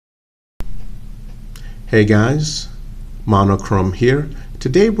Hey guys, Monochrome here.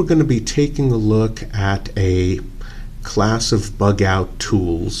 Today we're going to be taking a look at a class of bug out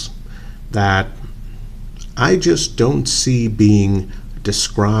tools that I just don't see being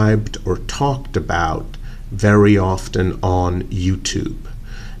described or talked about very often on YouTube.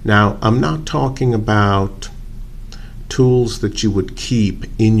 Now, I'm not talking about tools that you would keep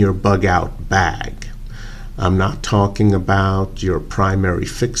in your bug out bag. I'm not talking about your primary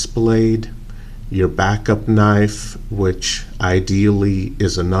fix blade, your backup knife, which ideally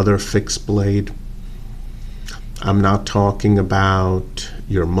is another fixed blade. I'm not talking about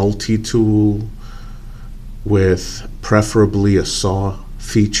your multi-tool with preferably a saw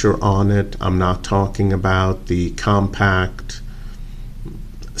feature on it. I'm not talking about the compact,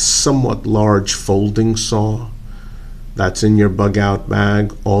 somewhat large folding saw that's in your bug out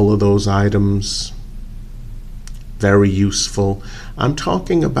bag. All of those items, very useful. I'm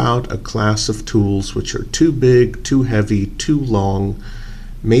talking about a class of tools which are too big, too heavy, too long,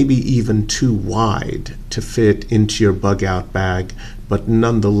 maybe even too wide to fit into your bug out bag, but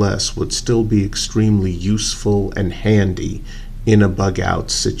nonetheless would still be extremely useful and handy in a bug out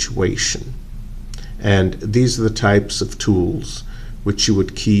situation. And these are the types of tools which you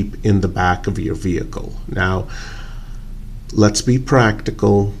would keep in the back of your vehicle. Now, let's be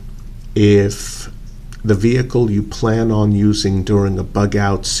practical. If the vehicle you plan on using during a bug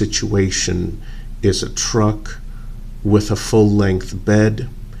out situation is a truck with a full-length bed,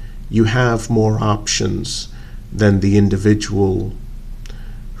 you have more options than the individual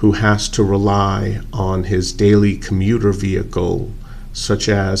who has to rely on his daily commuter vehicle, such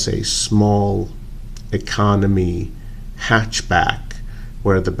as a small economy hatchback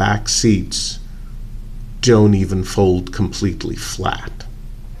where the back seats don't even fold completely flat.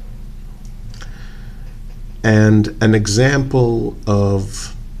 And an example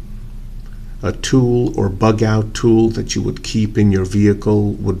of a tool or bug out tool that you would keep in your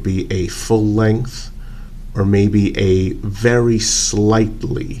vehicle would be a full length or maybe a very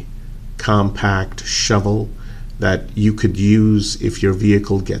slightly compact shovel that you could use if your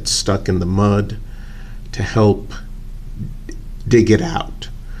vehicle gets stuck in the mud to help dig it out.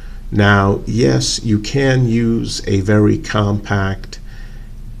 Now, yes, you can use a very compact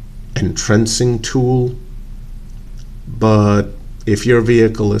entrancing tool, but if your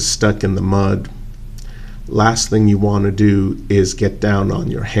vehicle is stuck in the mud, last thing you want to do is get down on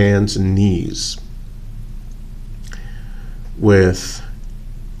your hands and knees with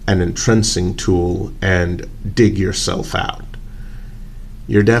an entrancing tool and dig yourself out.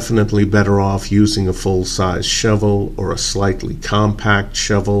 You're definitely better off using a full-size shovel or a slightly compact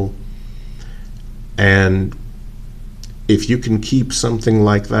shovel. And if you can keep something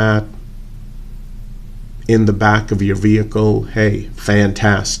like that in the back of your vehicle, hey,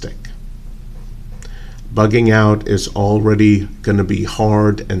 fantastic. Bugging out is already going to be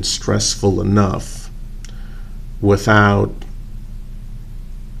hard and stressful enough without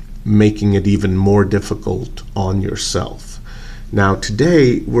making it even more difficult on yourself. Now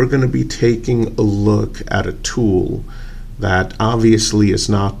today we're going to be taking a look at a tool that obviously is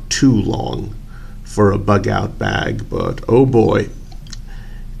not too long for a bug out bag, but oh boy,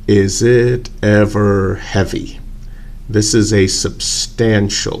 is it ever heavy. This is a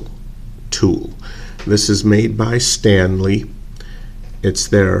substantial tool. This is made by Stanley. It's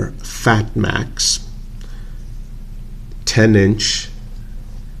their FATMAX 10-inch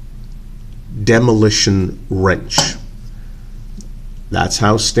demolition wrench. That's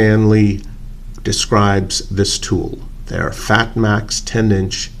how Stanley describes this tool, their FATMAX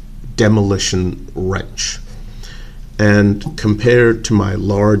 10-inch demolition wrench. And compared to my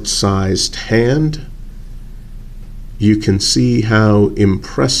large-sized hand, you can see how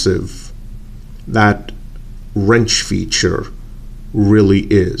impressive that wrench feature really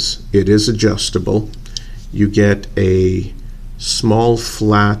is. It is adjustable. You get a small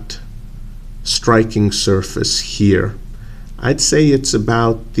flat striking surface here. I'd say it's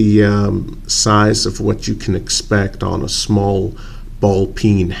about the size of what you can expect on a small ball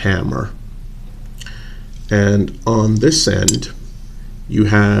peen hammer. And on this end, you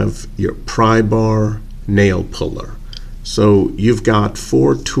have your prybar nail puller. So you've got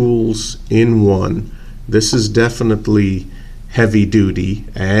 4 tools in one. This is definitely heavy duty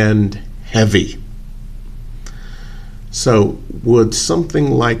and heavy. So would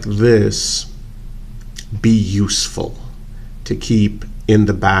something like this be useful to keep in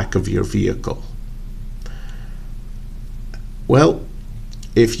the back of your vehicle? Well,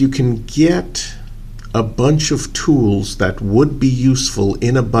 if you can get a bunch of tools that would be useful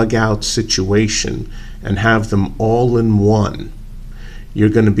in a bug out situation and have them all in one, You're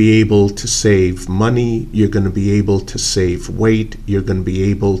going to be able to save money, you're going to be able to save weight, you're going to be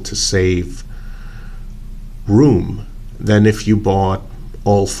able to save room than if you bought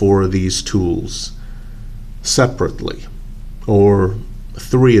all 4 of these tools separately, or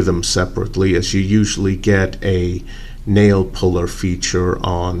 3 of them separately, as you usually get a nail puller feature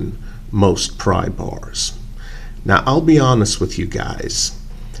on most pry bars. Now, I'll be honest with you guys.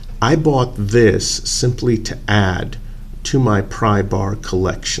 I bought this simply to add to my pry bar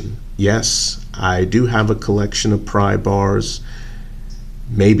collection. Yes, I do have a collection of pry bars.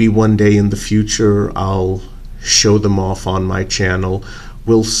 Maybe one day in the future I'll show them off on my channel.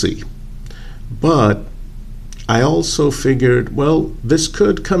 We'll see. But I also figured, well, this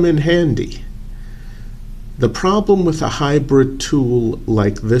could come in handy. The problem with a hybrid tool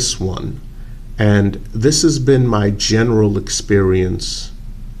like this one, and this has been my general experience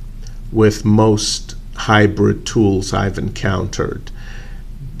with most hybrid tools I've encountered,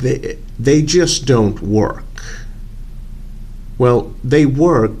 they just don't work. Well, they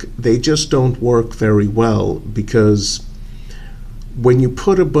work, they just don't work very well, because when you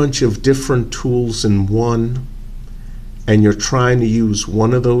put a bunch of different tools in one and you're trying to use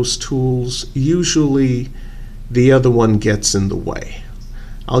one of those tools, usually the other one gets in the way.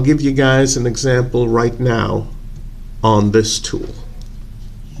 I'll give you guys an example right now on this tool.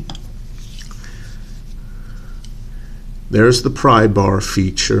 There's the pry bar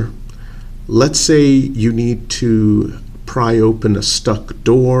feature. Let's say you need to pry open a stuck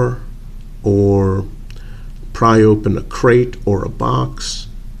door, or pry open a crate or a box.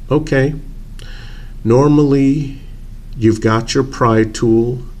 Okay. Normally, you've got your pry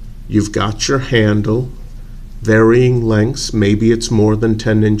tool, you've got your handle, varying lengths. Maybe it's more than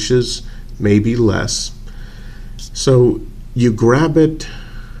 10 inches, maybe less. So you grab it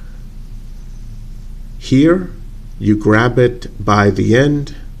here, you grab it by the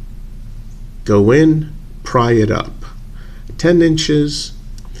end, go in, pry it up. 10 inches,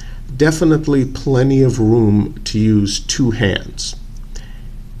 definitely plenty of room to use 2 hands.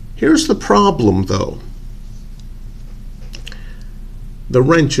 Here's the problem though. The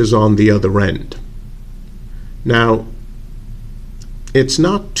wrench is on the other end. Now, it's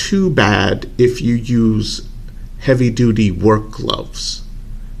not too bad if you use heavy-duty work gloves.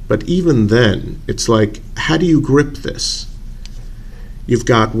 But even then, it's like, how do you grip this? You've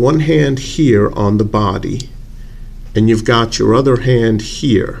got one hand here on the body, and you've got your other hand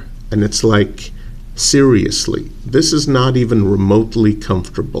here, and it's like, seriously, this is not even remotely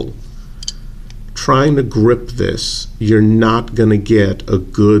comfortable. Trying to grip this, you're not going to get a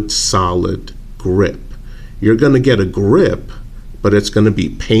good, solid grip. You're going to get a grip, but it's going to be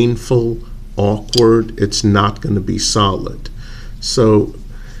painful, awkward, it's not going to be solid. So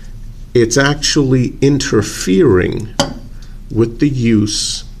it's actually interfering with the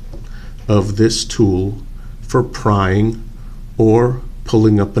use of this tool for prying or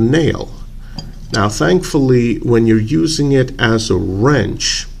pulling up a nail. Now, thankfully, when you're using it as a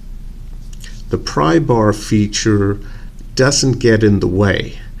wrench, the pry bar feature doesn't get in the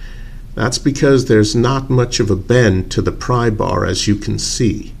way. That's because there's not much of a bend to the pry bar, as you can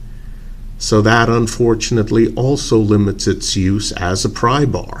see. So that, unfortunately, also limits its use as a pry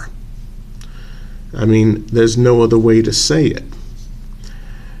bar. I mean, there's no other way to say it.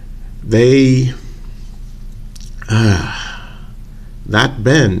 That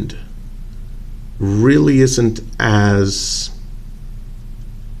bend really isn't as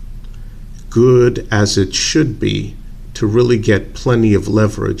good as it should be to really get plenty of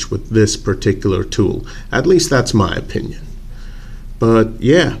leverage with this particular tool. At least that's my opinion. But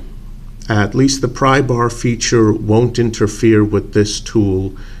yeah, at least the pry bar feature won't interfere with this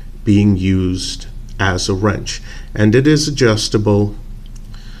tool being used as a wrench. And it is adjustable.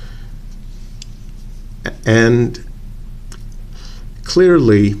 And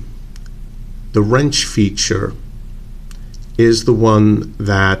clearly, the wrench feature is the one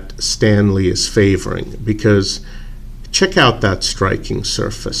that Stanley is favoring, because check out that striking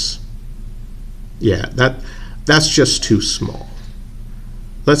surface. Yeah, that's just too small.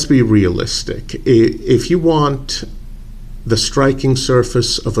 Let's be realistic. If you want the striking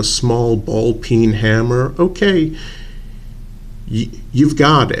surface of a small ball peen hammer, okay, you've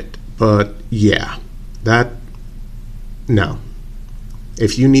got it. But yeah, no.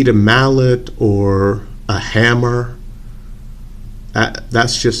 If you need a mallet or a hammer,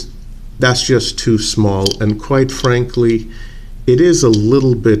 that's just too small, and quite frankly, it is a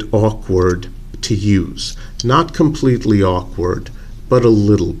little bit awkward to use. Not completely awkward, but a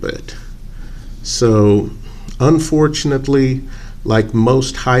little bit. So, unfortunately, like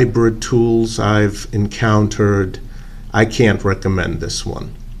most hybrid tools I've encountered, I can't recommend this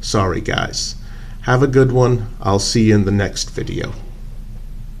one. Sorry guys. Have a good one. I'll see you in the next video.